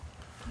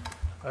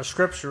Our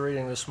scripture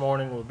reading this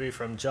morning will be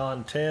from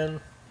John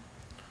 10,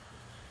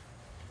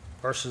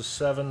 verses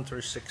 7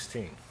 through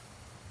 16.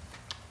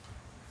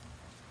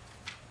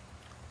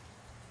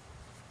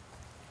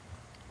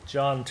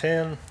 John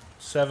 10,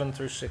 7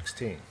 through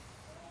 16.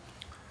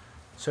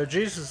 So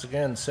Jesus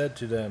again said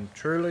to them,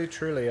 Truly,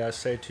 truly, I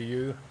say to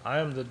you, I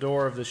am the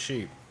door of the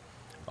sheep.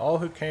 All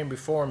who came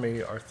before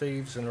me are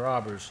thieves and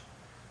robbers,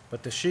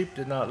 but the sheep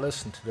did not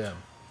listen to them.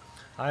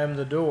 I am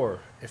the door.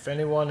 If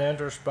anyone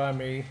enters by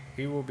me,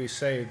 he will be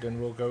saved and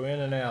will go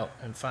in and out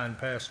and find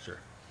pasture.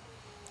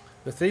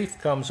 The thief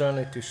comes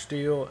only to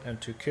steal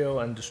and to kill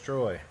and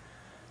destroy.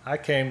 I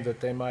came that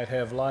they might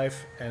have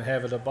life and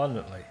have it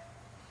abundantly.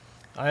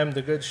 I am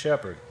the good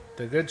shepherd.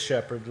 The good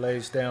shepherd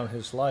lays down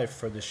his life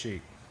for the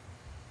sheep.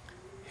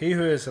 He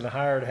who is a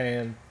hired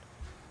hand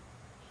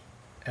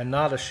and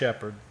not a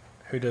shepherd,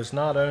 who does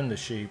not own the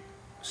sheep,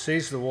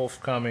 sees the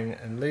wolf coming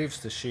and leaves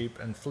the sheep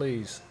and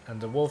flees, and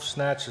the wolf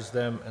snatches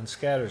them and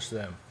scatters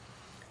them.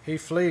 He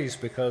flees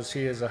because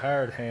he is a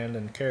hired hand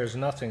and cares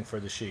nothing for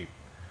the sheep.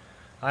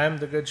 I am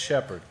the good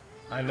shepherd.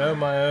 I know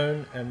my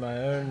own, and my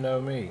own know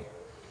me.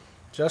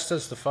 Just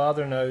as the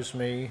Father knows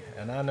me,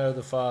 and I know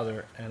the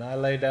Father, and I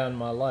lay down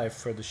my life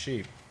for the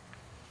sheep.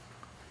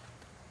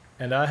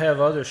 And I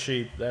have other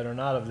sheep that are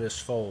not of this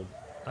fold.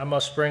 I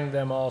must bring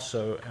them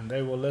also, and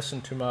they will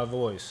listen to my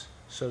voice.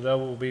 So there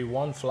will be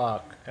one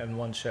flock and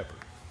one shepherd.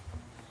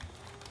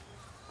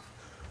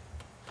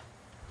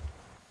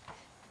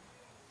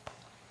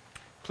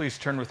 Please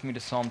turn with me to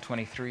Psalm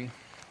 23.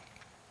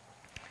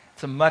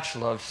 It's a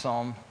much-loved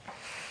psalm,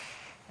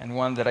 and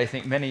one that I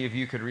think many of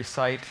you could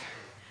recite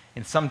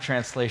in some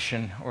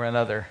translation or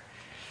another.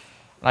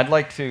 I'd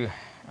like to,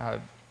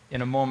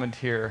 in a moment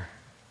here,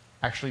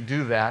 actually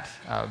do that,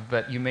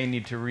 but you may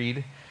need to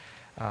read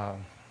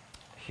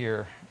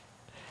here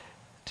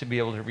to be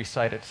able to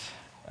recite it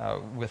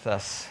with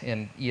us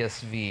in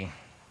ESV.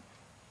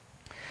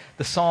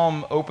 The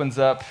psalm opens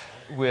up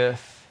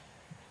with,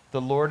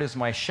 "The Lord is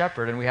my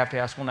shepherd," and we have to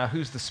ask, well, now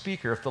who's the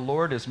speaker? If the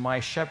Lord is my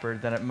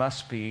shepherd, then it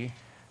must be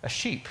a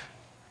sheep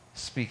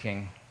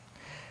speaking.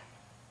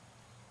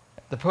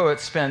 The poet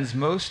spends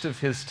most of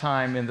his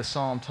time in the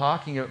psalm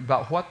talking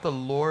about what the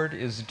Lord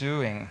is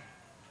doing,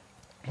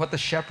 what the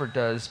shepherd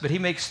does, but he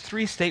makes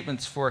three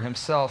statements for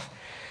himself.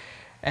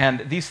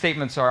 And these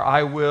statements are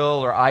I will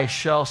or I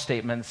shall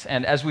statements.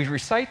 And as we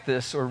recite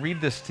this or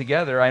read this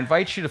together, I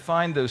invite you to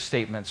find those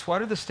statements.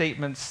 What are the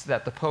statements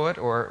that the poet,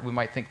 or we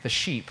might think the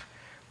sheep,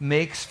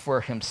 makes for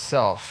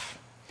himself?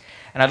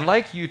 And I'd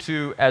like you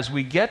to, as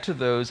we get to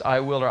those I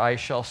will or I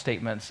shall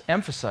statements,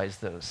 emphasize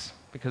those,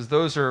 because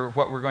those are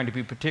what we're going to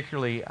be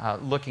particularly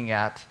looking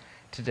at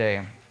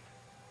today.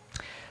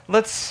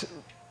 Let's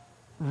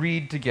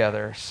read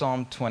together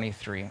Psalm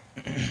 23.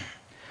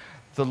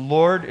 The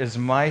Lord is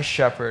my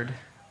shepherd.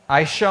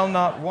 I shall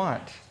not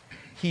want.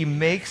 He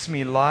makes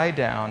me lie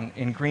down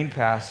in green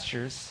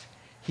pastures.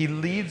 He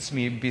leads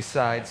me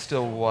beside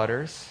still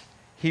waters.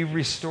 He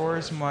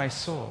restores my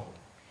soul.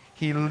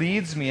 He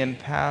leads me in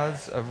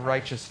paths of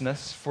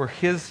righteousness for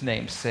his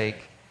name's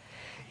sake.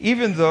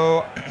 Even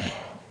though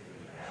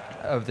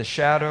of the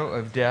shadow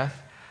of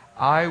death,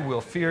 I will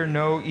fear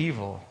no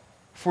evil,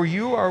 for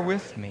you are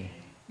with me.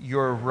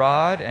 Your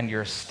rod and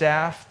your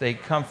staff, they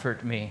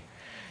comfort me.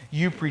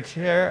 You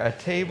prepare a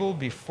table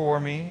before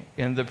me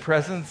in the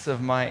presence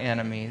of my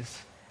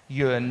enemies.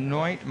 You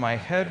anoint my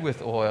head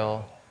with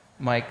oil.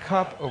 My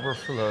cup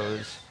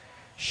overflows.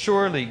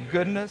 Surely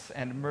goodness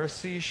and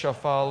mercy shall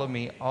follow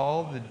me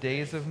all the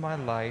days of my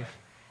life,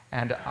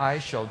 and I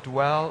shall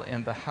dwell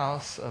in the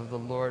house of the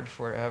Lord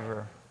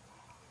forever.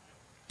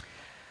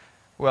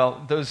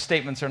 Well, those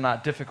statements are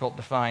not difficult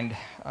to find.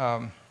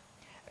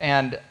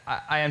 And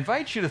I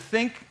invite you to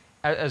think,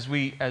 as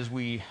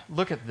we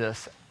look at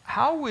this,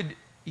 how would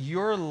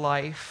your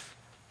life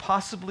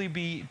possibly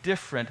be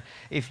different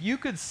if you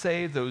could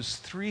say those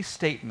three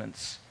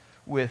statements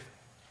with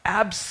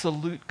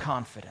absolute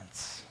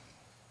confidence?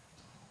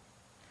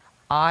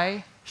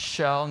 I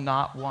shall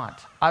not want.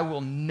 I will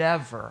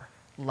never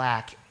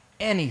lack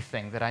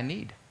anything that I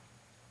need.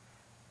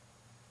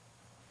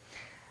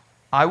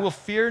 I will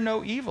fear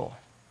no evil.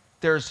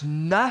 There's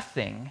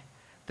nothing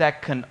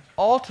that can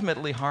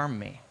ultimately harm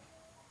me.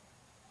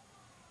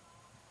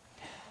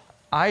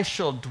 I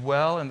shall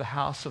dwell in the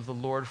house of the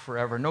Lord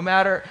forever. No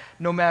matter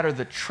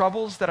the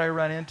troubles that I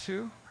run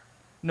into,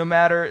 no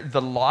matter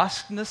the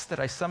lostness that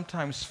I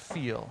sometimes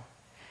feel,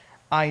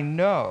 I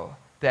know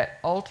that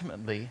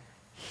ultimately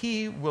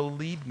he will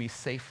lead me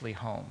safely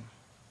home.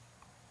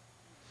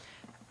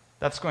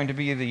 That's going to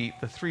be the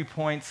 3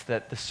 points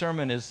that the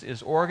sermon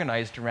is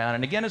organized around.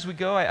 And again, as we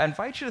go, I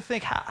invite you to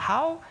think,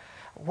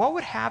 what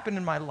would happen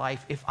in my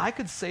life if I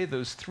could say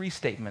those three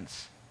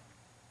statements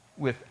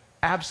with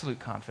absolute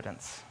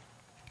confidence?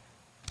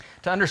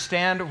 To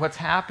understand what's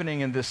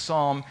happening in this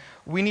psalm,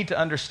 we need to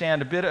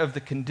understand a bit of the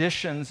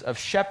conditions of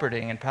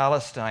shepherding in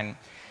Palestine.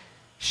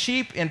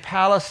 Sheep in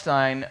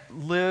Palestine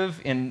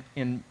live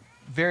in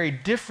very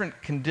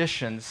different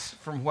conditions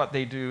from what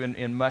they do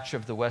in much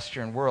of the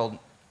Western world.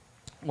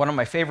 One of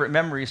my favorite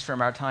memories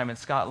from our time in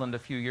Scotland a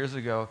few years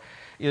ago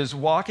is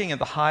walking in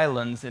the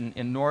highlands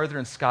in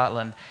northern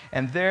Scotland,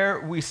 and there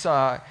we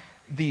saw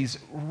these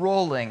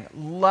rolling,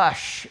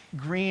 lush,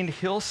 green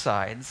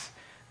hillsides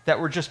that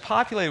were just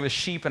populated with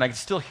sheep, and I could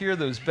still hear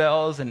those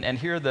bells and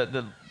hear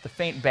the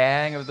faint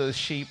baying of those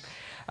sheep.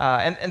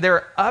 And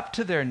they're up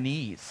to their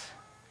knees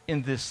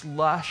in this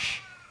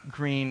lush,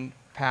 green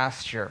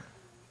pasture.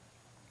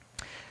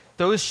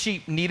 Those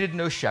sheep needed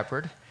no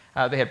shepherd.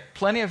 They had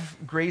plenty of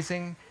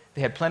grazing,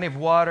 they had plenty of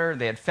water,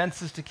 they had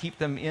fences to keep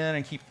them in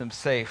and keep them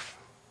safe.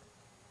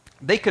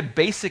 They could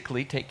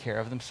basically take care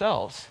of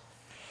themselves.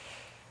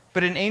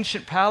 But in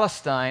ancient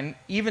Palestine,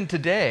 even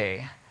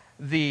today,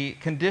 the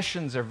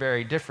conditions are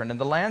very different and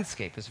the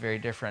landscape is very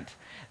different.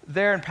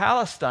 There in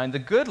Palestine, the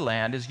good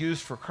land is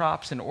used for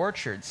crops and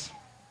orchards.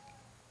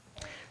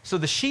 So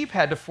the sheep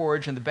had to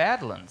forage in the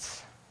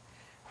badlands,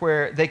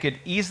 where they could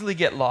easily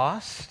get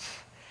lost,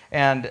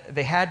 and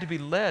they had to be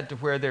led to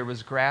where there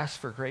was grass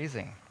for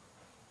grazing.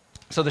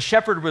 So the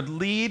shepherd would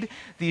lead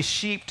these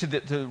sheep to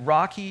the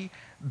rocky,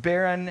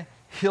 barren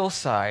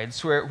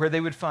hillsides where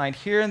they would find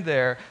here and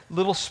there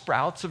little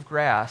sprouts of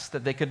grass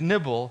that they could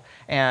nibble,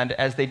 and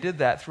as they did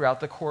that throughout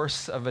the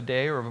course of a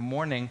day or of a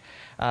morning,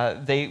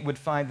 they would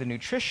find the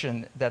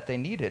nutrition that they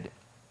needed.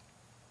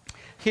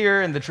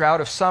 Here in the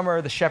drought of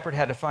summer, the shepherd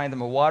had to find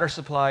them a water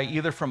supply,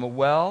 either from a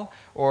well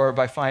or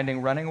by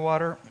finding running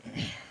water.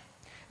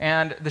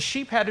 And the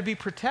sheep had to be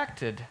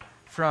protected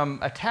from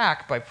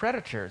attack by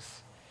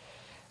predators.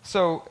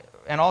 So,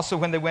 and also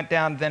when they went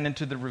down then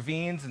into the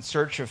ravines in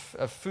search of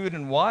food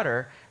and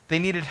water, they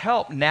needed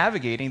help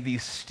navigating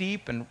these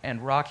steep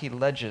and rocky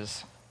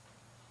ledges.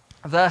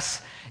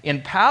 Thus,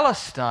 in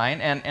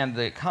Palestine and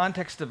the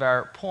context of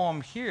our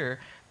poem here,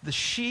 the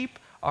sheep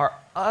are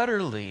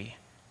utterly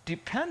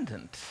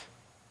dependent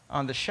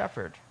on the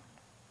shepherd.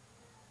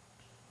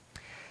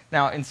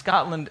 Now, in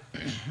Scotland,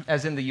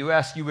 as in the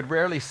U.S., you would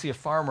rarely see a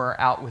farmer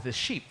out with his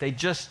sheep. They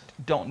just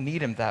don't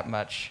need him that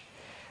much.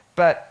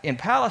 But in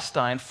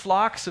Palestine,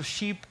 flocks of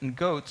sheep and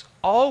goats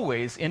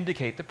always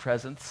indicate the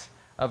presence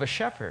of a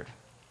shepherd.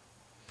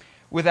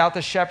 Without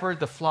the shepherd,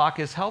 the flock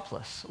is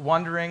helpless,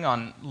 wandering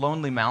on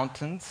lonely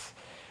mountains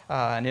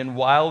and in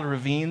wild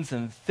ravines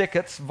and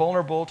thickets,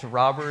 vulnerable to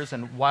robbers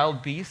and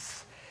wild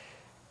beasts,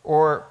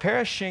 or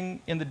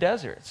perishing in the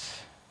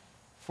deserts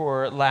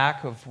for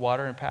lack of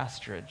water and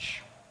pasturage.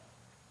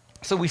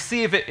 So we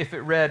see if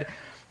it read,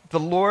 "The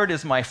Lord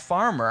is my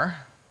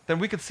farmer," then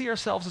we could see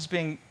ourselves as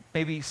being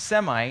maybe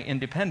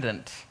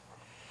semi-independent.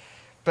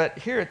 But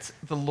here it's,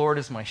 "The Lord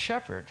is my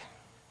shepherd."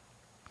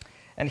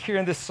 And here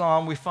in this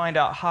psalm, we find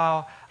out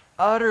how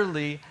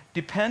utterly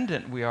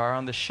dependent we are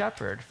on the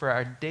shepherd for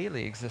our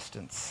daily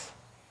existence.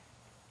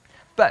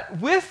 But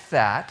with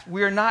that,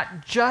 we are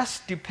not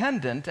just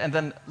dependent and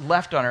then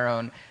left on our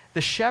own.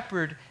 The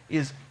shepherd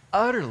is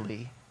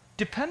utterly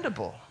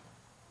dependable.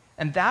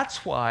 And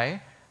that's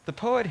why the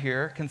poet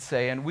here can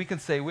say, and we can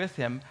say with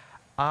him,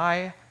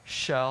 "I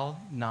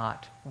shall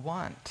not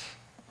want."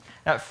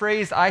 Now, that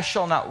phrase, "I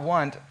shall not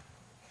want,"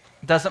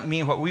 doesn't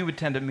mean what we would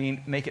tend to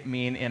make it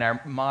mean in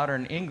our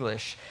modern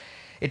English.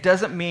 It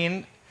doesn't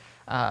mean,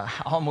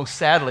 almost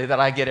sadly, that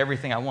I get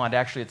everything I want.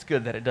 Actually, it's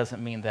good that it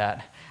doesn't mean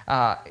that.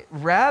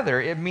 Rather,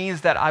 it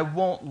means that I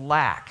won't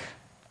lack.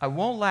 I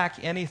won't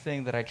lack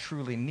anything that I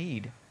truly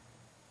need.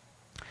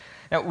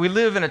 Now, we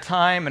live in a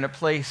time and a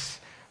place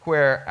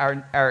where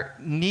our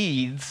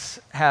needs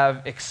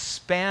have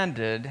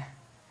expanded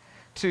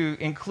to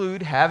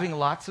include having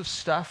lots of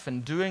stuff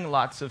and doing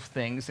lots of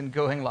things and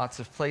going lots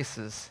of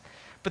places.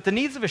 But the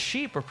needs of a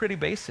sheep are pretty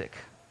basic.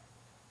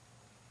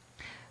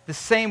 The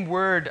same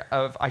word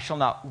of "I shall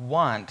not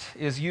want"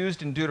 is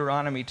used in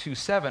Deuteronomy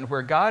 2:7,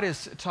 where God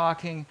is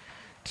talking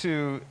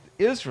to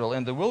Israel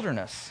in the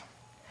wilderness.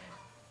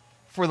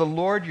 "For the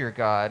Lord your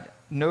God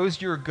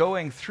knows you're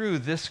going through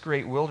this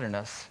great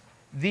wilderness.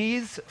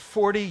 These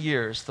 40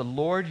 years the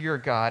Lord your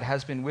God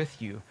has been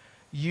with you.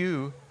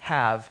 You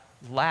have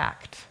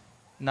lacked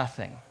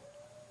nothing."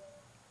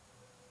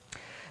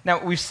 Now,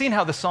 we've seen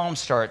how the psalm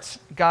starts.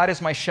 God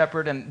is my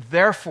shepherd, and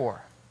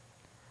therefore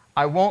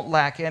I won't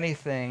lack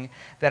anything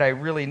that I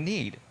really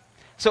need.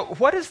 So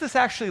what does this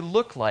actually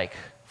look like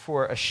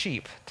for a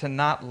sheep to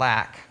not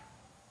lack?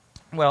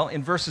 Well,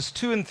 in verses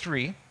 2 and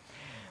 3,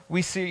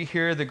 we see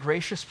here the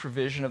gracious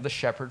provision of the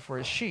shepherd for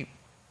his sheep.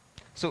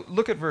 So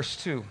look at verse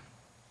 2.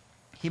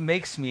 "He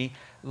makes me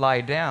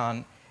lie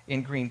down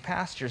in green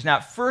pastures." Now,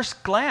 at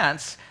first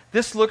glance,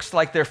 this looks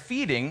like they're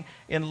feeding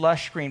in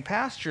lush green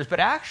pastures, but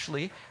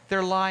actually,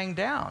 they're lying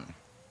down.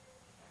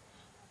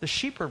 The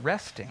sheep are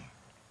resting.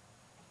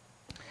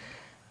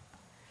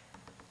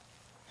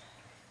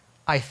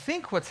 I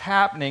think what's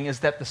happening is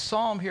that the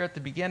psalm here at the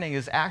beginning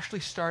is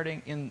actually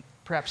starting in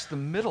perhaps the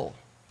middle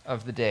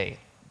of the day.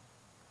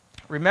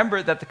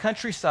 Remember that the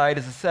countryside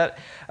is a set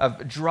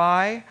of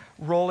dry,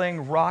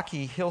 rolling,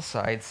 rocky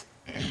hillsides.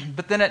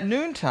 But then at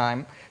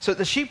noontime, so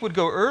the sheep would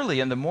go early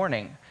in the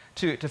morning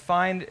to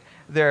find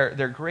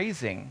their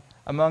grazing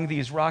among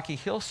these rocky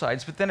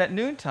hillsides. But then at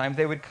noontime,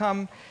 they would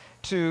come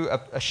to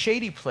a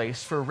shady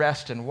place for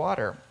rest and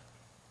water.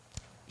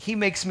 he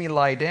makes me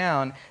lie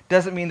down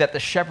doesn't mean that the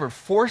shepherd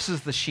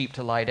forces the sheep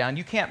to lie down.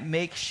 You can't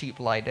make sheep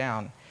lie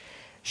down.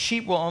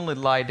 Sheep will only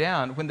lie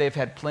down when they've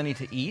had plenty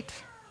to eat,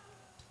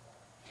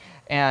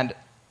 and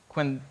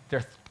when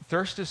their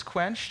thirst is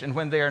quenched, and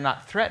when they are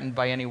not threatened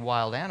by any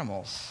wild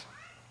animals.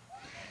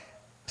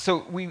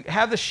 So we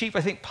have the sheep,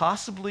 I think,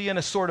 possibly in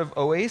a sort of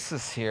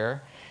oasis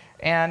here,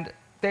 and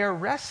they are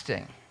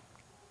resting.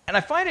 And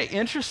I find it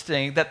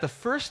interesting that the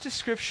first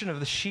description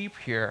of the sheep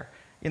here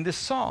in this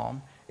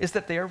psalm is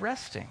that they are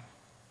resting.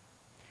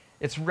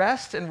 It's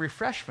rest and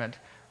refreshment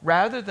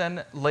rather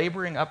than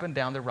laboring up and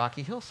down the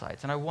rocky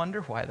hillsides. And I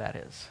wonder why that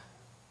is.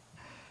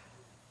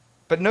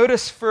 But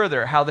notice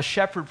further how the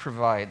shepherd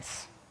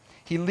provides.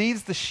 He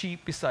leads the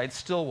sheep beside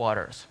still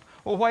waters.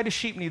 Well, why do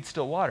sheep need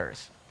still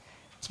waters?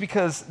 It's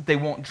because they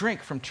won't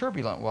drink from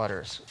turbulent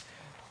waters.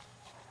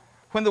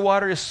 When the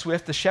water is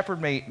swift, the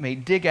shepherd may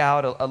dig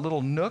out a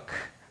little nook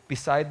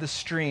beside the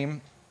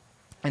stream,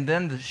 and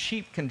then the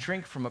sheep can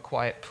drink from a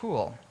quiet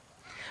pool.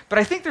 But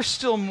I think there's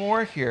still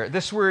more here.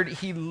 This word,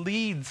 he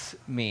leads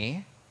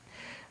me,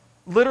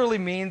 literally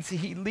means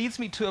he leads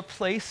me to a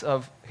place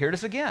of, here it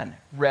is again,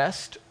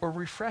 rest or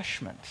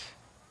refreshment.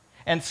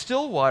 And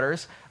still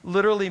waters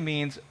literally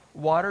means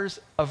waters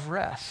of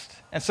rest.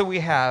 And so we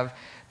have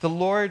the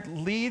Lord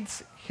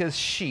leads his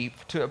sheep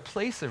to a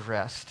place of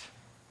rest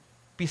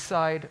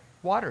beside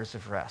waters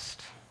of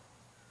rest.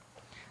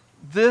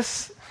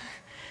 This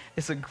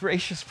is a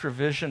gracious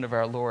provision of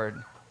our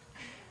Lord.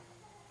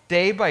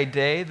 Day by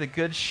day, the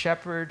Good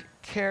Shepherd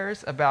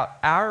cares about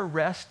our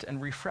rest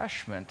and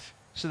refreshment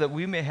so that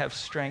we may have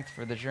strength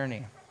for the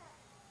journey.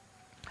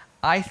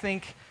 I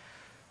think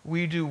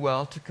we do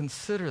well to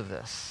consider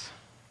this.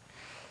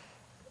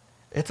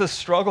 It's a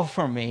struggle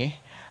for me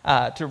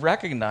to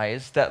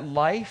recognize that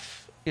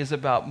life is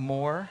about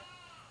more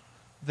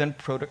than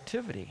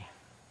productivity.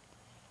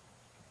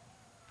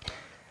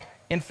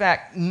 In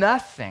fact,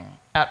 nothing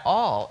at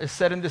all is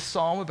said in this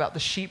psalm about the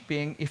sheep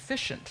being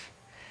efficient,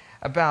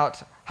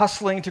 about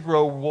hustling to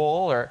grow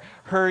wool or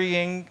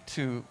hurrying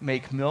to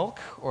make milk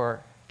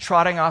or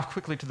trotting off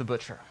quickly to the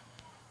butcher.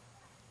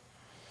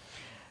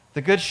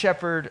 The Good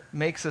Shepherd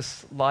makes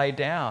us lie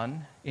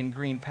down in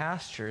green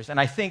pastures, and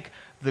I think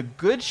the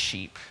good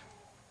sheep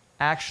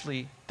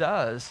actually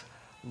does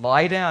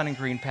lie down in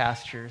green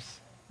pastures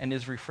and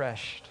is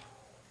refreshed.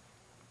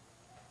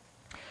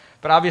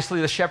 But obviously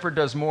the shepherd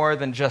does more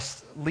than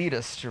just lead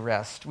us to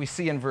rest. We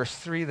see in verse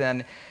 3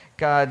 then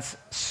God's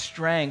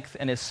strength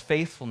and his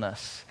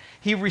faithfulness.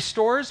 He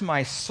restores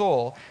my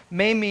soul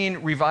may mean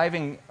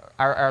reviving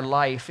our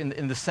life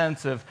in the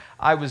sense of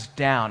I was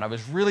down. I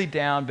was really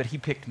down, but he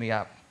picked me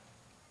up.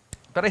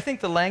 But I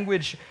think the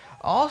language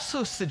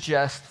also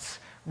suggests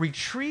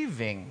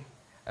retrieving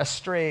a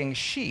straying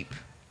sheep.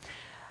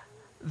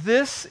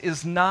 This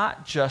is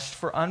not just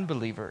for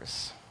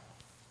unbelievers.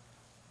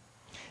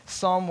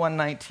 Psalm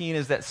 119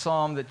 is that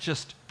psalm that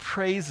just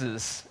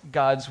praises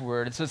God's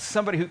word. And so it's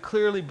somebody who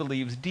clearly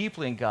believes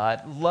deeply in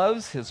God,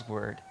 loves his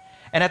word.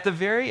 And at the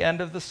very end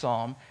of the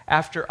psalm,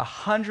 after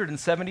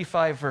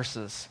 175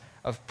 verses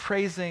of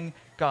praising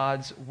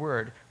God's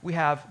word, we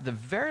have the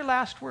very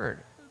last word,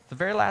 the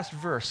very last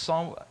verse,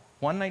 Psalm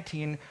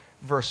 119,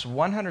 verse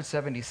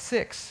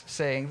 176,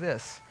 saying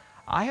this,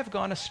 I have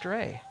gone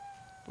astray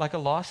like a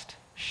lost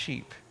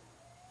sheep.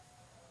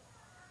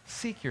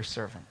 Seek your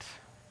servant.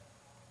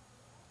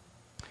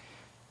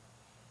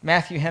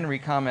 Matthew Henry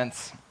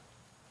comments,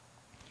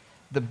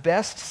 the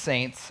best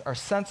saints are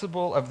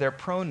sensible of their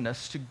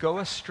proneness to go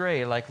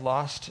astray like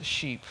lost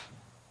sheep.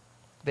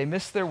 They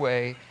miss their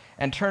way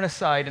and turn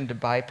aside into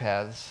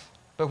bypaths.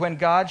 But when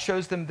God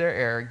shows them their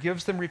error,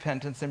 gives them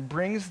repentance, and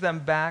brings them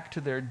back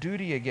to their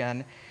duty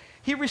again,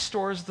 he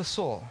restores the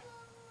soul.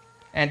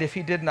 And if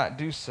he did not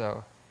do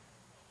so,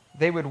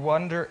 they would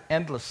wander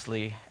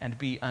endlessly and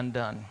be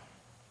undone.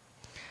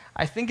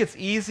 I think it's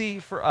easy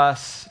for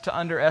us to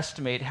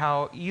underestimate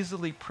how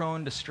easily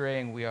prone to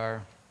straying we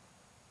are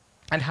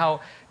and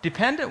how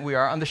dependent we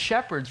are on the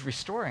shepherds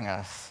restoring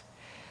us.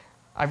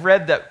 I've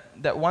read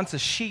that once a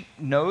sheep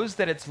knows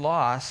that it's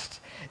lost,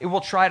 it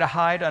will try to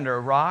hide under a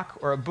rock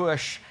or a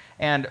bush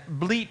and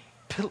bleat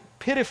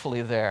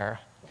pitifully there,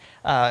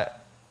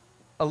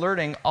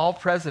 alerting all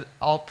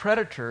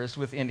predators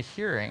within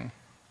hearing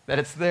that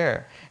it's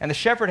there. And the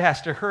shepherd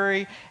has to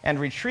hurry and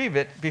retrieve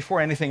it before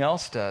anything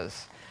else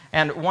does.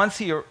 And once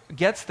he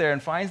gets there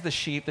and finds the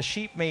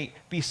sheep may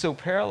be so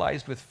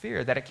paralyzed with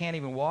fear that it can't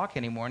even walk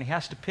anymore, and he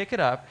has to pick it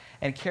up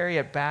and carry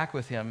it back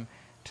with him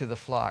to the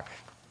flock.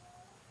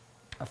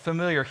 A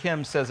familiar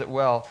hymn says it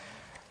well,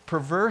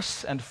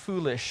 perverse and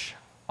foolish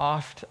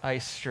oft I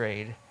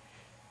strayed,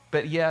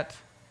 but yet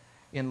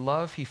in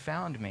love he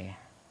found me,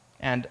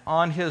 and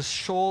on his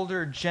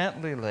shoulder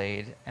gently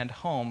laid, and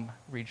home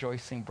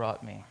rejoicing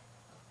brought me.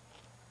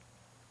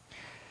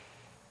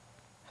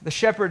 The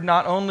shepherd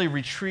not only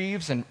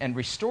retrieves and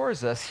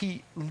restores us,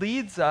 he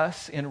leads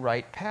us in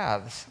right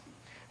paths.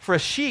 For a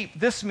sheep,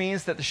 this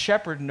means that the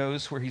shepherd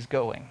knows where he's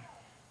going.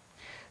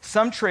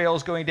 Some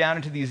trails going down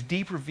into these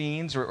deep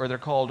ravines, or they're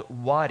called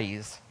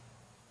wadis,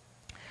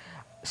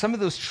 some of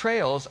those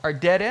trails are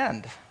dead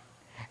end,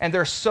 and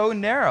they're so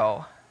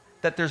narrow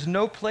that there's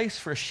no place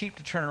for a sheep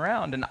to turn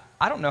around, and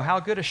I don't know how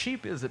good a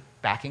sheep is at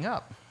backing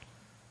up.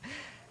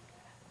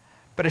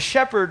 But a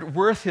shepherd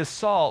worth his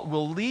salt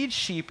will lead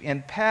sheep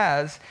in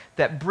paths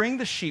that bring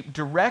the sheep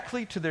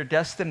directly to their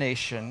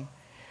destination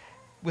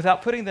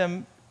without putting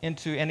them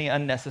into any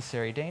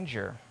unnecessary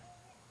danger.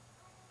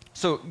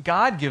 So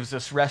God gives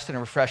us rest and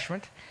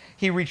refreshment.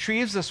 He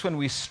retrieves us when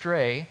we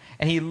stray,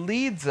 and he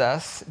leads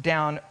us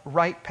down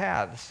right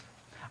paths.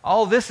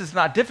 All this is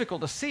not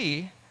difficult to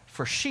see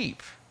for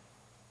sheep,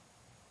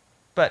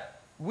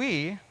 but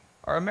we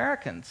are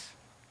Americans.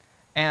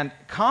 And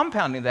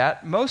compounding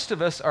that, most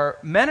of us are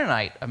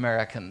Mennonite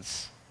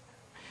Americans.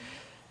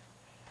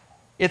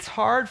 It's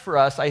hard for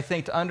us, I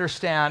think, to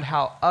understand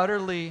how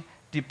utterly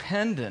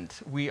dependent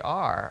we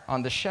are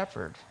on the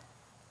shepherd.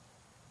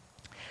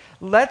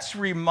 Let's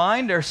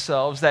remind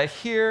ourselves that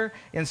here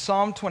in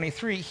Psalm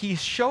 23,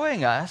 he's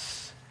showing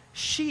us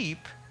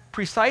sheep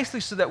precisely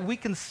so that we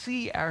can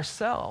see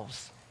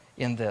ourselves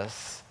in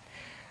this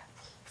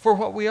for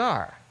what we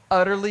are,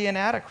 utterly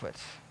inadequate.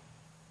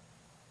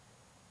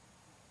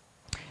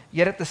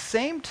 Yet at the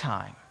same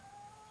time,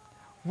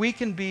 we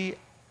can be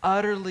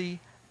utterly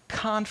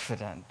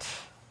confident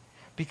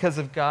because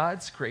of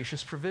God's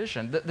gracious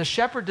provision. The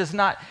shepherd does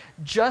not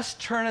just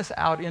turn us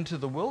out into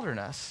the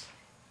wilderness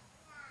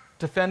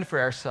to fend for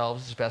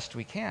ourselves as best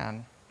we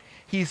can.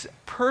 He's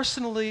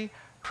personally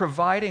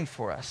providing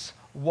for us,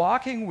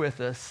 walking with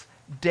us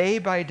day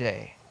by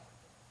day.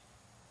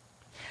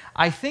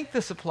 I think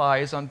this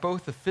applies on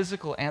both the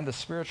physical and the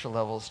spiritual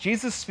levels.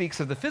 Jesus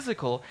speaks of the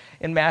physical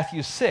in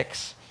Matthew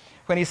 6,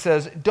 when he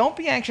says, "Don't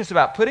be anxious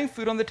about putting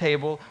food on the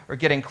table or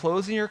getting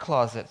clothes in your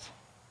closet.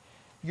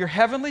 Your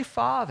heavenly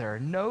Father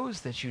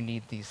knows that you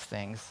need these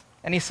things."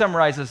 And he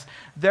summarizes,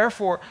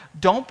 "Therefore,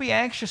 don't be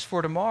anxious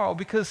for tomorrow,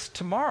 because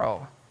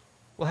tomorrow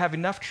will have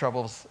enough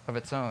troubles of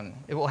its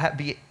own."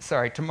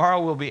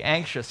 Tomorrow will be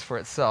anxious for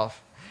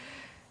itself.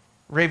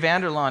 Ray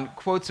Vander Laan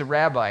quotes a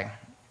rabbi,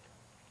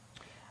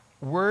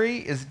 "Worry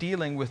is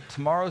dealing with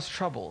tomorrow's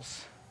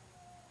troubles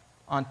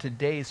on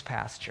today's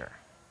pasture."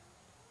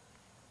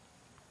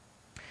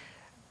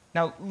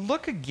 Now,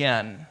 look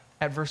again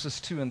at verses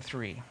 2 and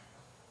 3.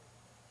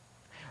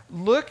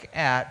 Look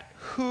at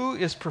who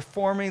is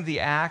performing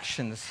the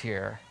actions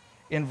here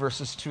in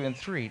verses 2 and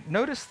 3.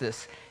 Notice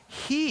this.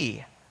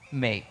 He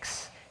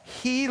makes,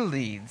 he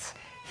leads,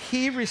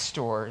 he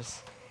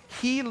restores,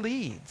 he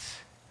leads.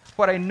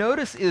 What I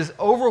notice is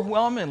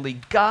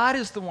overwhelmingly, God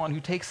is the one who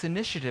takes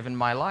initiative in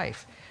my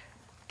life.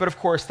 But of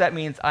course, that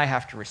means I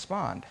have to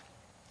respond.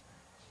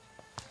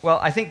 Well,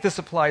 I think this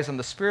applies on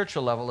the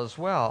spiritual level as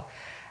well.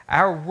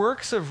 Our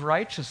works of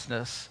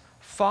righteousness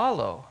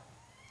follow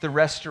the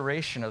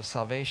restoration of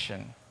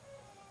salvation.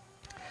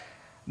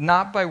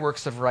 Not by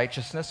works of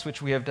righteousness,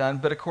 which we have done,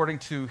 but according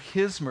to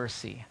his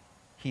mercy,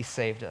 he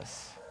saved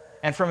us.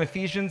 And from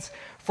Ephesians,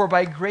 "For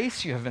by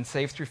grace you have been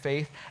saved through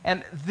faith,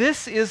 and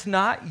this is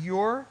not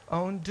your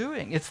own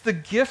doing. It's the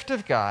gift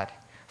of God.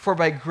 For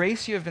by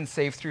grace you have been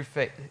saved through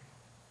faith."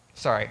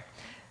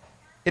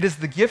 It is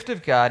the gift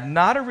of God,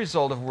 not a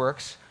result of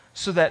works,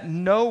 so that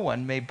no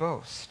one may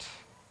boast.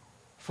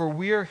 For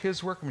we are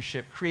his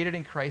workmanship, created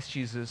in Christ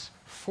Jesus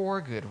for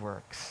good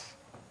works.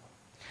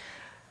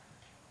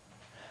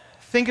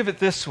 Think of it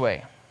this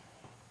way.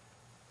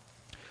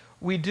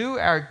 We do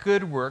our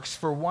good works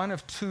for one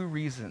of two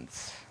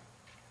reasons.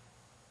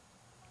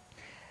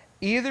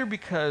 Either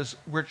because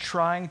we're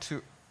trying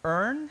to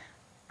earn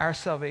our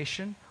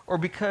salvation, or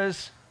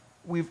because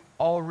we've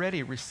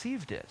already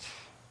received it.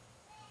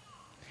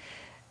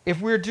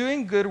 If we're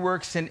doing good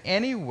works in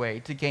any way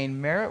to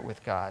gain merit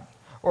with God,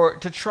 or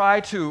to try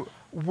to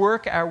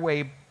work our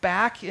way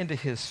back into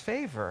his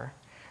favor,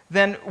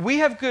 then we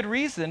have good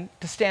reason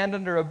to stand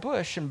under a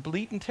bush and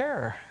bleat in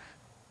terror.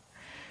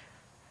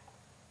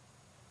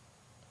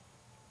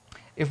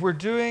 If we're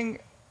doing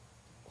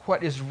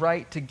what is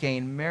right to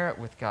gain merit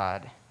with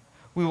God,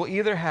 we will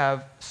either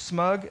have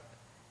smug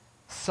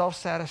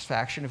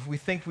self-satisfaction if we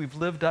think we've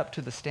lived up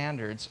to the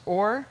standards,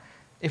 or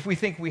if we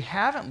think we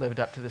haven't lived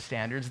up to the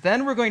standards,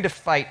 then we're going to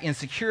fight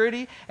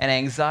insecurity and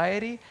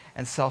anxiety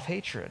and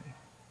self-hatred.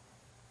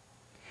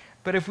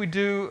 But if we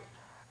do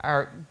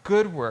our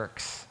good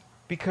works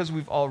because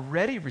we've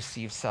already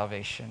received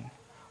salvation,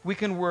 we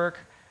can work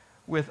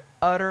with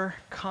utter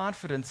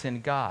confidence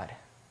in God,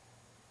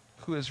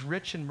 who is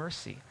rich in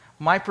mercy.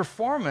 My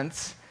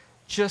performance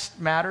just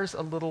matters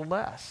a little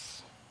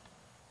less.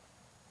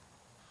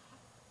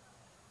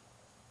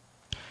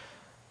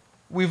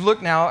 We've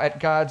looked now at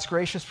God's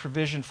gracious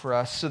provision for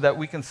us so that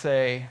we can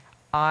say,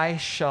 "I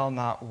shall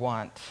not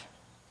want."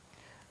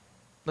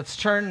 Let's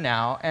turn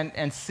now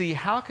and see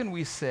how can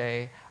we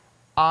say,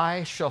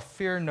 "I shall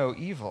fear no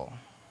evil."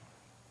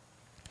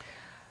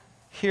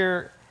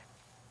 Here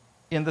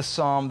in the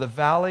psalm, the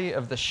valley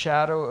of the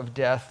shadow of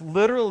death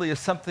literally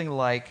is something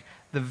like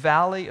the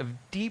valley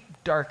of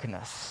deep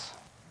darkness.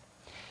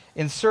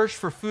 In search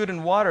for food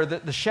and water,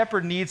 the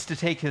shepherd needs to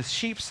take his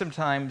sheep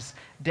sometimes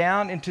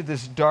down into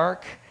this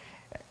dark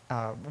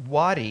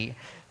wadi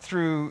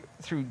through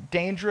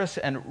dangerous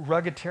and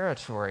rugged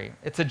territory.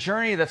 It's a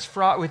journey that's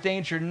fraught with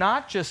danger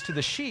not just to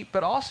the sheep,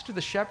 but also to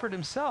the shepherd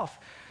himself,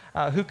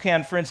 who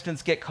can, for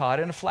instance, get caught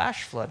in a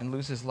flash flood and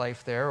lose his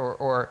life there,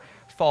 or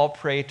fall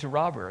prey to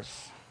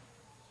robbers.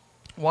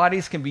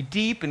 Wadis can be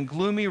deep and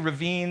gloomy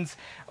ravines,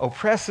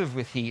 oppressive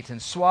with heat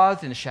and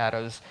swathed in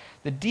shadows.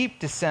 The deep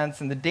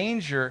descents and the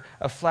danger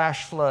of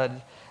flash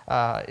flood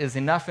is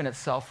enough in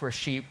itself for a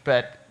sheep,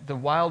 but the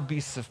wild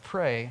beasts of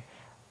prey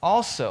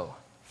also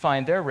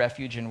find their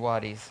refuge in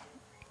wadis.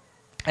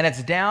 And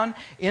it's down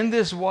in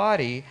this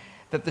wadi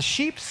that the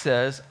sheep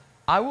says,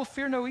 I will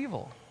fear no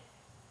evil.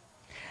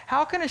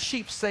 How can a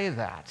sheep say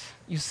that?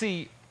 You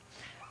see,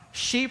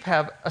 sheep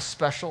have a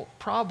special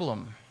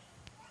problem.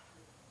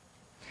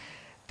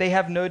 They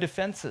have no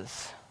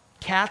defenses.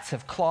 Cats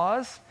have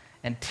claws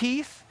and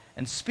teeth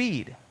and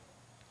speed.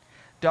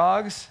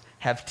 Dogs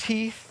have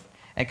teeth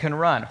and can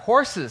run.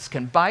 Horses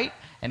can bite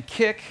and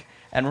kick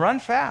and run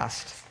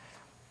fast.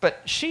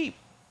 But sheep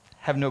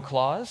have no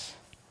claws.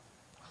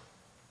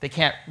 They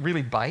can't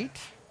really bite.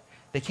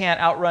 They can't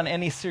outrun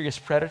any serious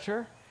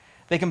predator.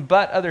 They can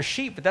butt other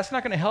sheep, but that's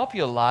not going to help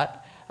you a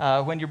lot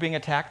when you're being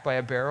attacked by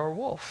a bear or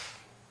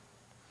wolf.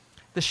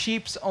 The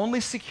sheep's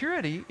only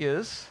security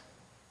is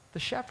the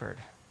shepherd.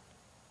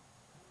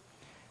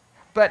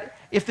 But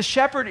if the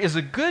shepherd is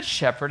a good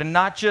shepherd and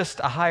not just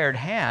a hired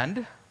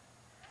hand,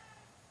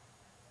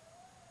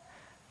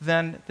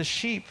 then the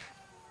sheep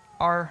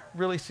are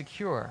really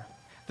secure.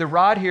 The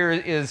rod here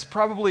is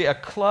probably a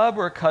club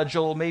or a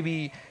cudgel,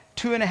 maybe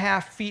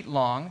 2.5 feet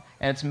long,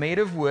 and it's made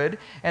of wood,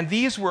 and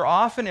these were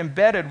often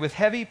embedded with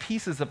heavy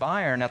pieces of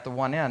iron at the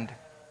one end.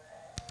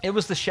 It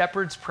was the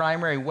shepherd's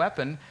primary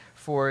weapon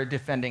for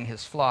defending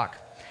his flock.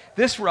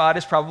 This rod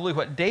is probably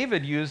what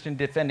David used in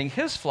defending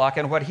his flock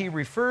and what he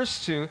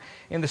refers to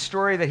in the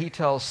story that he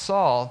tells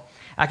Saul.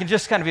 I can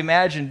just kind of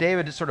imagine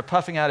David sort of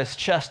puffing out his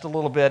chest a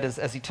little bit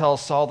as he tells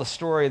Saul the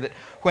story that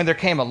when there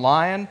came a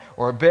lion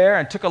or a bear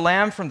and took a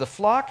lamb from the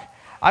flock,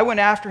 I went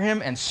after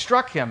him and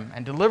struck him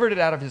and delivered it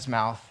out of his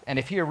mouth. And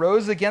if he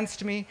arose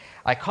against me,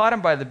 I caught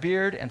him by the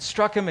beard and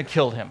struck him and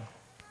killed him.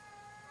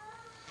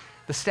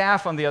 The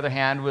staff, on the other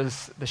hand,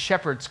 was the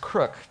shepherd's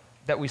crook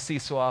that we see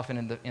so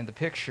often in the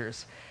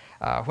pictures.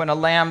 When a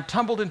lamb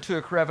tumbled into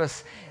a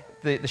crevice,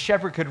 the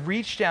shepherd could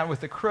reach down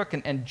with the crook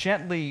and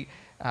gently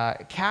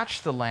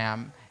catch the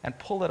lamb and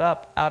pull it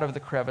up out of the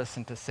crevice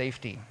into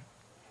safety.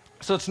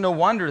 So it's no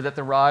wonder that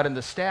the rod and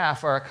the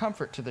staff are a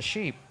comfort to the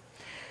sheep.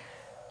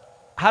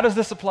 How does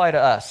this apply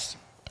to us?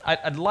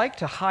 I'd like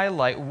to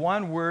highlight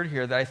one word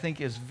here that I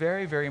think is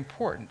very, very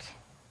important.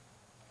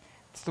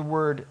 It's the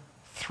word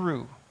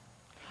through.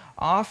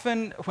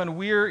 Often when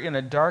we're in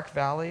a dark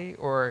valley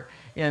or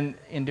in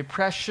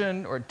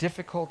depression or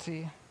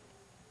difficulty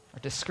or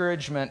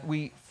discouragement,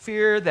 we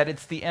fear that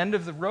it's the end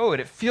of the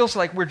road. It feels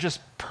like we're just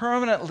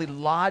permanently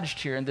lodged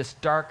here in this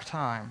dark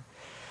time.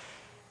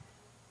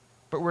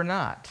 But we're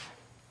not.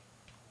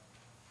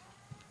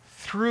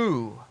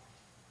 Through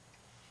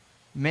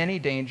many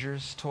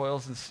dangers,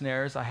 toils, and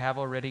snares I have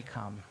already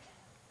come.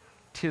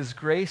 'Tis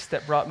grace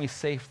that brought me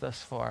safe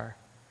thus far,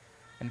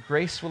 and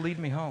grace will lead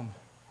me home.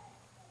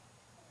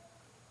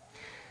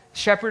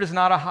 Shepherd is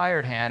not a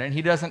hired hand, and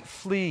he doesn't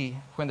flee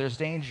when there's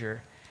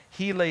danger.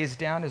 He lays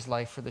down his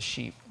life for the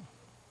sheep.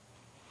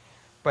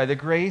 By the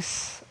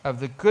grace of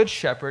the good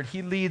shepherd,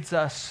 he leads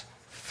us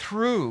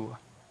through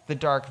the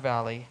dark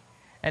valley,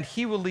 and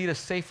he will lead us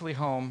safely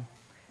home,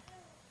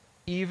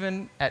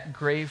 even at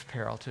grave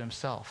peril to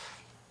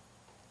himself.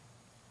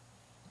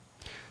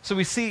 So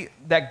we see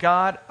that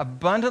God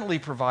abundantly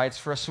provides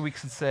for us so we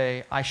can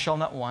say, I shall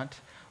not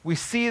want. We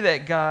see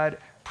that God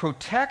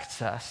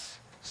protects us,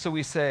 so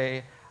we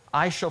say,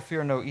 I shall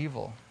fear no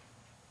evil.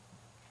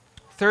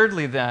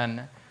 Thirdly,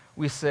 then,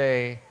 we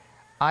say,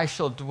 I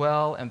shall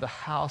dwell in the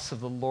house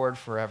of the Lord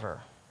forever.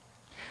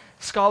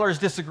 Scholars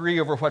disagree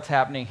over what's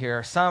happening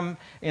here. Some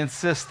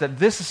insist that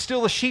this is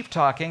still the sheep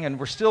talking and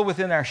we're still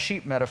within our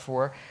sheep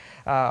metaphor.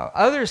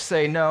 Others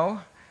say,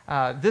 no,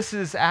 this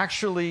is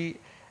actually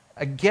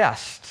a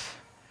guest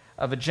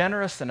of a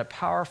generous and a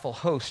powerful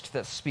host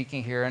that's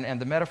speaking here, and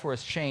the metaphor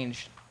has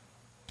changed.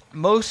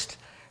 Most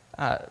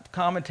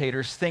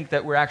commentators think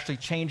that we're actually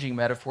changing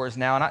metaphors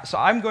now, and so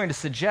I'm going to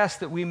suggest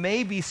that we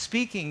may be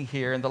speaking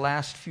here in the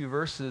last few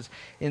verses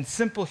in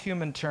simple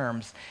human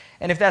terms.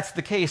 And if that's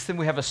the case, then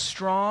we have a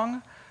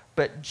strong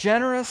but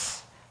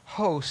generous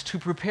host who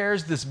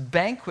prepares this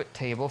banquet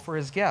table for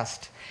his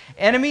guest.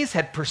 Enemies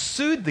had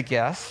pursued the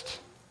guest,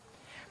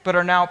 but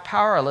are now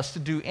powerless to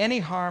do any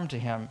harm to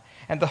him.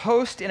 And the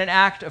host, in an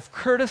act of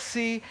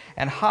courtesy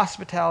and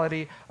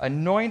hospitality,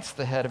 anoints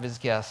the head of his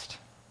guest.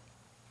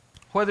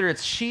 Whether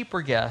it's sheep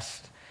or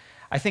guest,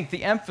 I think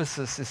the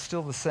emphasis is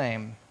still the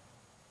same.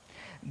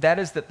 That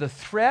is that the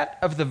threat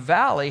of the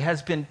valley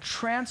has been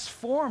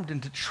transformed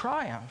into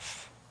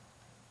triumph.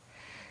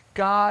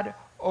 God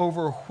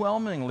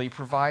overwhelmingly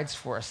provides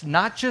for us,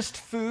 not just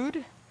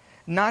food,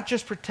 not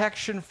just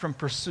protection from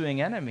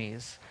pursuing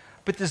enemies,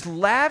 but this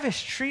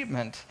lavish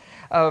treatment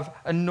of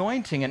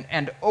anointing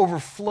and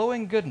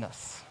overflowing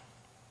goodness.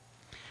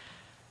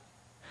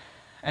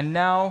 And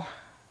now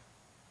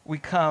we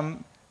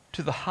come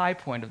to the high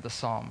point of the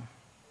psalm.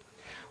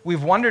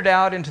 We've wandered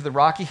out into the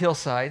rocky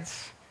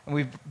hillsides, and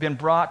we've been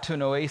brought to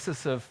an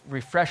oasis of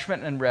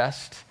refreshment and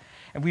rest,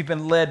 and we've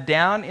been led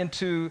down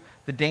into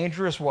the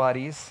dangerous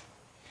wadis,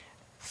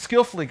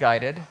 skillfully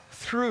guided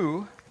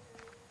through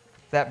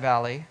that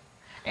valley,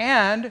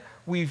 and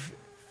we've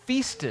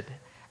feasted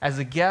as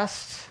a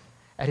guest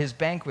at his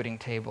banqueting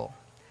table.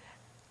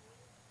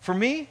 For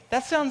me,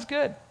 that sounds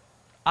good.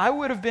 I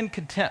would have been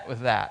content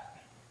with that.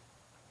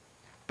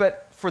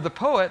 But for the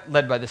poet,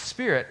 led by the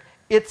Spirit,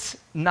 it's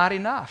not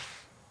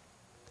enough.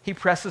 He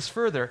presses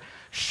further.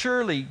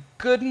 Surely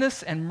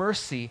goodness and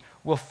mercy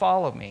will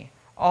follow me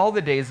all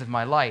the days of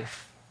my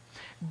life.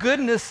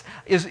 Goodness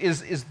is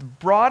the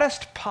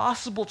broadest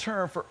possible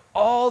term for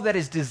all that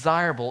is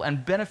desirable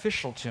and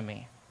beneficial to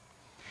me.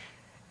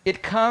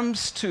 It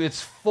comes to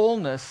its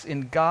fullness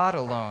in God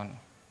alone.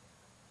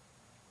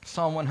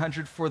 Psalm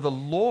 100, for the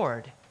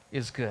Lord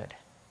is good.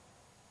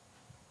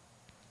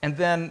 And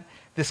then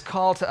this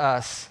call to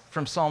us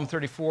from Psalm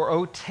 34,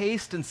 oh,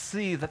 taste and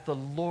see that the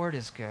Lord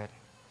is good.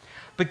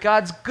 But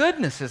God's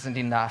goodness isn't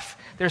enough.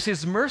 There's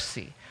his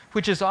mercy,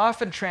 which is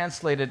often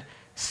translated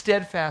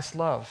steadfast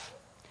love.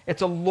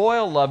 It's a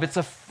loyal love. It's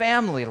a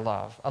family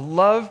love, a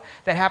love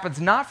that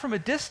happens not from a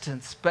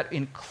distance, but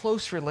in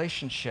close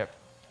relationship.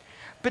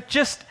 But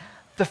just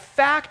the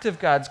fact of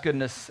God's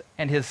goodness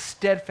and his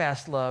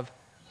steadfast love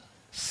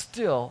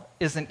still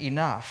isn't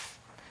enough.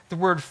 The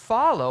word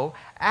follow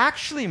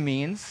actually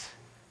means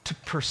to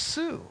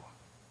pursue.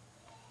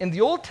 In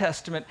the Old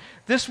Testament,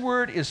 this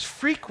word is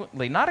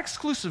frequently, not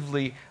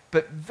exclusively,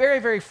 but very,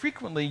 very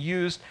frequently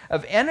used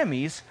of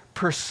enemies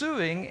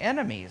pursuing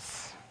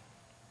enemies.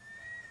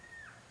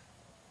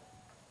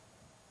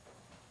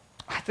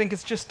 I think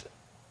it's just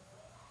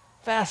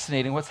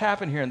fascinating what's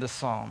happened here in this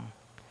psalm.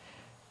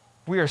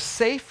 We are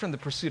safe from the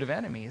pursuit of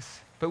enemies,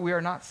 but we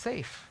are not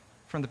safe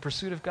from the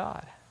pursuit of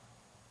God.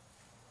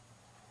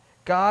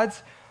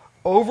 God's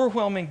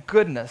overwhelming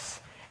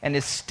goodness and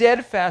his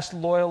steadfast,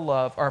 loyal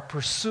love are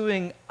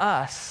pursuing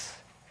us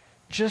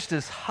just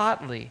as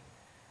hotly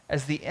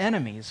as the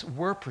enemies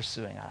were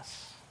pursuing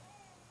us.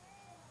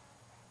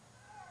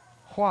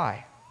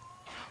 Why?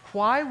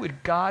 Why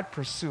would God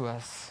pursue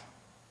us?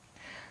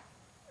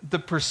 The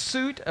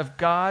pursuit of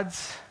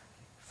God's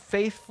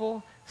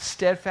faithful,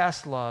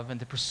 steadfast love and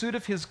the pursuit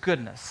of his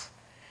goodness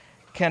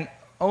can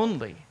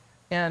only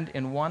end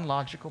in one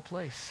logical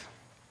place: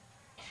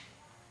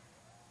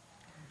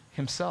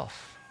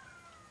 himself.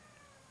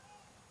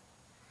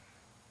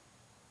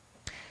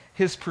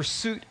 His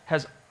pursuit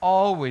has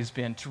always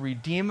been to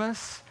redeem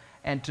us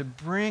and to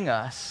bring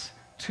us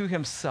to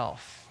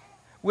himself.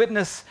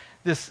 Witness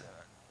this,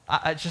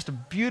 just a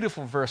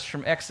beautiful verse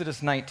from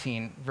Exodus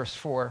 19, verse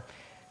 4.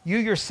 You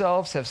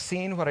yourselves have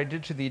seen what I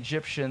did to the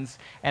Egyptians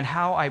and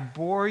how I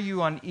bore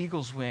you on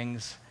eagle's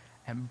wings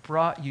and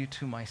brought you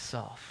to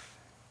myself.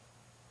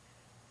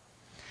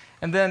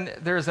 And then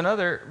there's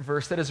another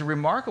verse that is a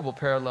remarkable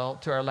parallel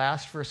to our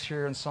last verse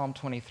here in Psalm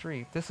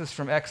 23. This is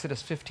from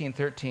Exodus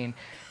 15:13.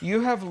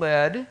 You have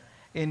led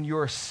in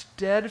your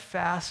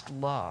steadfast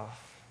love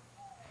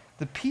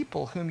the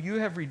people whom you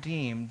have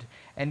redeemed,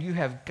 and you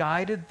have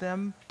guided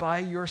them by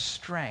your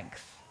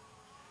strength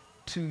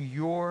to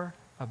your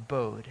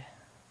abode.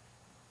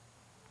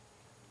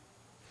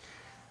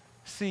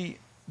 See,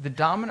 the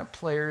dominant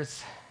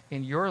players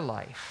in your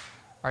life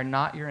are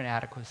not your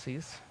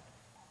inadequacies,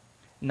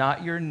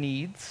 not your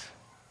needs,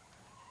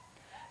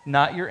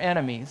 not your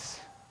enemies,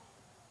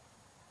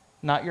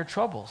 not your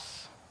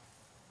troubles.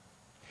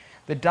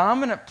 The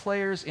dominant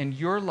players in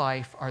your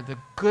life are the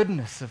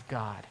goodness of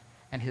God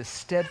and his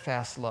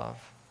steadfast love.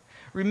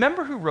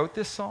 Remember who wrote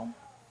this psalm?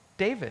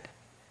 David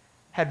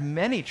had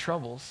many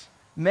troubles,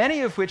 many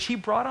of which he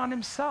brought on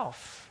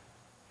himself.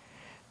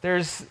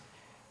 There's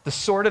the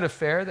sordid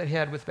affair that he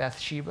had with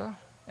Bathsheba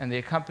and the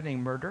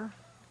accompanying murder.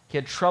 He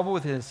had trouble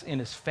in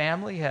his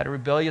family. He had a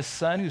rebellious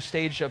son who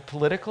staged a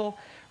political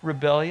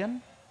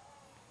rebellion.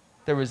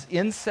 There was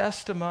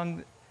incest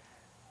among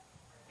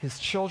his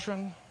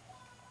children.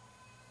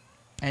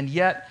 And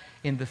yet,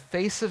 in the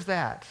face of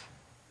that,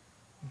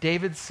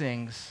 David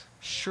sings,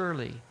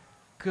 surely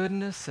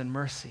goodness and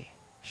mercy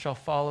shall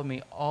follow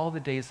me all the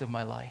days of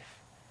my life,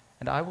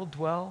 and I will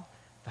dwell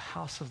in the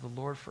house of the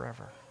Lord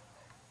forever.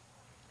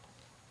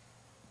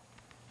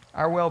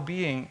 Our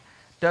well-being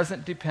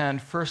doesn't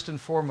depend first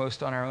and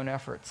foremost on our own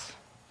efforts.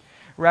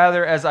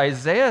 Rather, as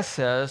Isaiah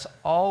says,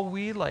 all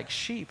we like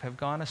sheep have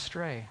gone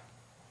astray.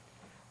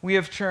 We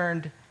have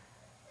turned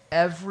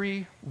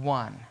every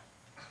one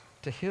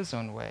to his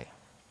own way.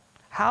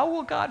 How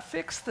will God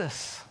fix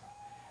this?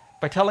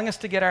 By telling us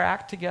to get our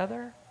act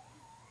together?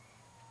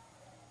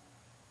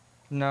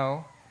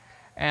 No.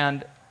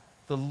 And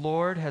the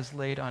Lord has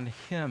laid on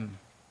him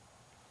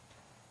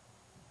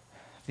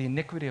the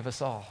iniquity of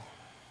us all.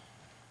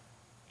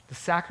 The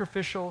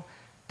sacrificial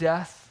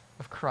death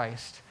of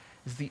Christ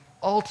is the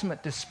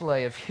ultimate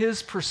display of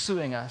his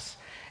pursuing us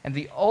and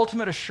the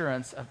ultimate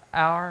assurance of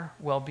our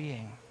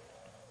well-being.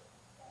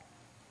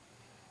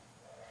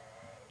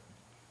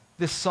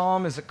 This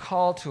psalm is a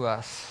call to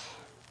us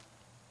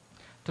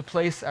to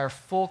place our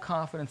full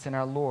confidence in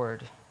our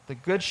Lord, the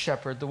Good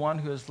Shepherd, the one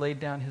who has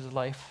laid down his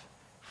life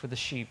for the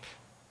sheep.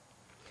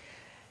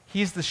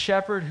 He's the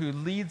shepherd who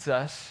leads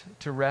us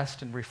to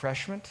rest and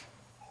refreshment.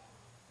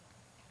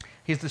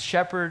 He's the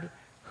shepherd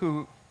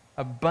who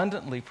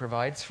abundantly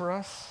provides for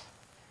us,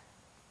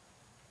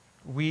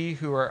 we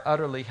who are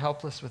utterly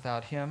helpless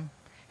without him.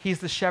 He's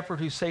the shepherd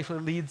who safely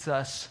leads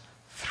us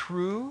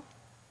through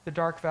the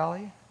dark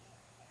valley.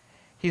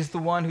 He's the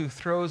one who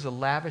throws a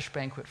lavish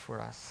banquet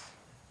for us.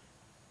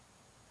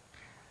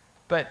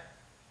 But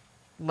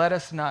let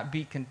us not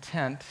be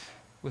content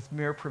with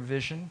mere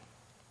provision,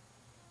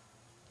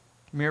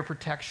 mere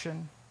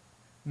protection,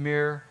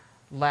 mere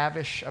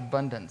lavish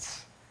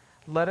abundance.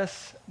 Let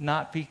us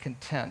not be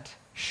content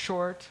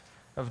short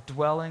of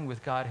dwelling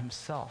with God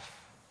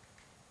himself,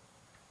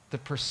 the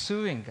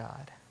pursuing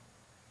God,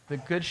 the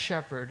Good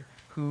Shepherd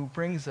who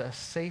brings us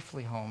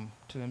safely home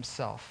to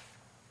himself.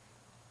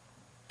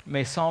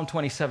 May Psalm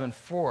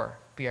 27:4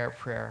 be our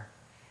prayer.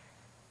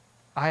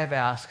 I have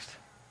asked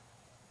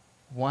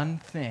one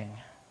thing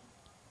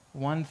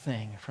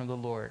from the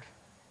Lord.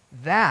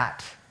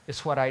 That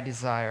is what I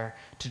desire,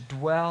 to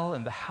dwell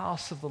in the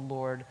house of the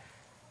Lord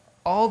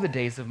all the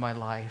days of my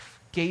life,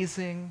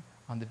 gazing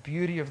on the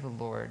beauty of the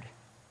Lord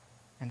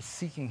and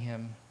seeking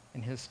him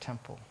in his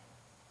temple.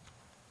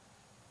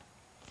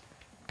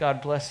 God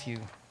bless you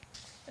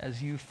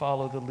as you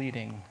follow the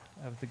leading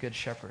of the Good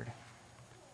Shepherd.